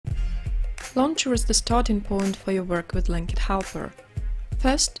Launcher is the starting point for your work with LinkedIn Helper.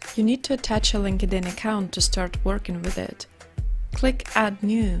 First, you need to attach a LinkedIn account to start working with it. Click Add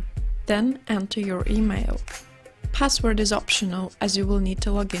New, then enter your email. Password is optional, as you will need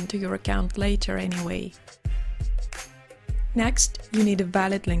to log into your account later anyway. Next, you need a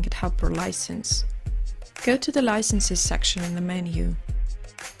valid LinkedIn Helper license. Go to the Licenses section in the menu.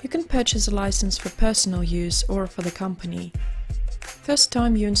 You can purchase a license for personal use or for the company. First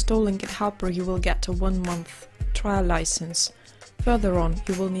time you install LinkedIn Helper, you will get a 1-month trial license. Further on,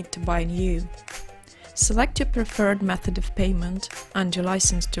 you will need to buy new. Select your preferred method of payment and your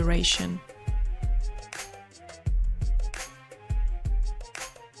license duration.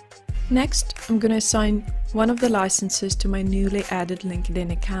 Next, I'm going to assign one of the licenses to my newly added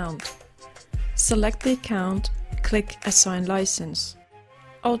LinkedIn account. Select the account, click Assign License.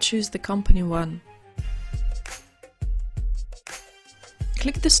 I'll choose the company one.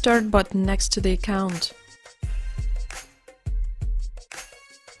 Click the Start button next to the account.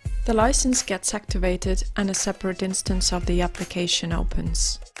 The license gets activated and a separate instance of the application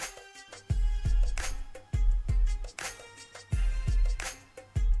opens.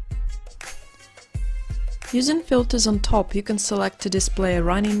 Using filters on top, you can select to display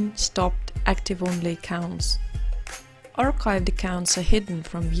running, stopped, active-only accounts. Archived accounts are hidden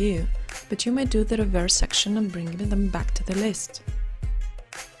from view, but you may do the reverse section and bring them back to the list.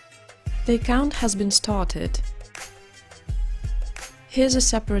 The account has been started. Here's a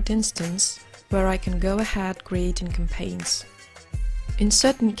separate instance where I can go ahead creating campaigns. In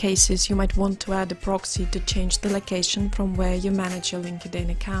certain cases, you might want to add a proxy to change the location from where you manage your LinkedIn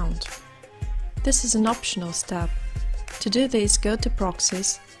account. This is an optional step. To do this, go to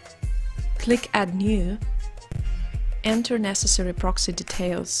Proxies, click Add New, enter necessary proxy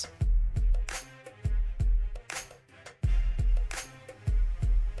details.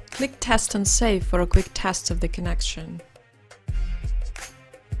 Click Test and Save for a quick test of the connection.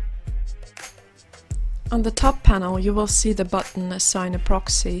 On the top panel, you will see the button Assign a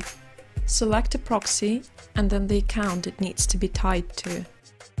Proxy. Select a proxy and then the account it needs to be tied to.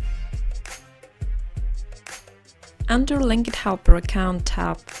 Under LinkedIn Helper Account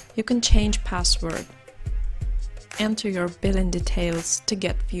tab, you can change password. Enter your billing details to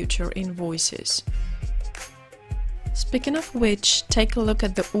get future invoices. Speaking of which, take a look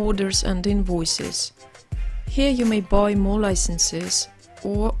at the orders and invoices. Here you may buy more licenses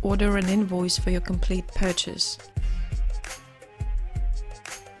or order an invoice for your complete purchase.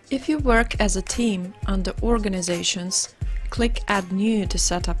 If you work as a team, under Organizations, click Add New to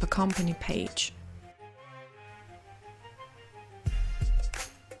set up a company page.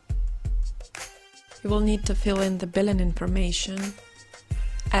 You will need to fill in the billing information,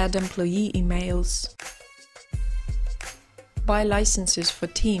 add employee emails, buy licenses for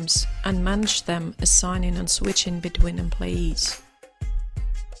teams and manage them, assigning and switching between employees.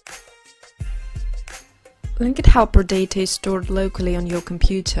 LinkedIn Helper data is stored locally on your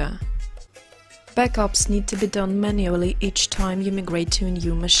computer. Backups need to be done manually each time you migrate to a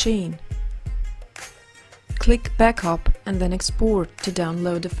new machine. Click Backup and then Export to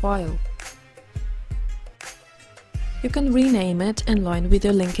download the file. You can rename it in line with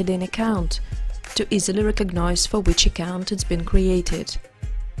your LinkedIn account to easily recognize for which account it's been created.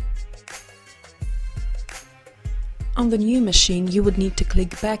 On the new machine, you would need to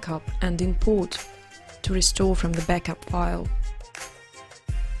click Backup and Import to restore from the backup file.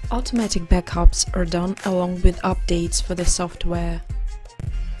 Automatic backups are done along with updates for the software.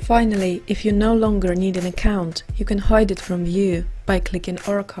 Finally, if you no longer need an account, you can hide it from view by clicking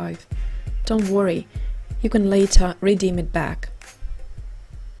Archive. Don't worry, you can later redeem it back.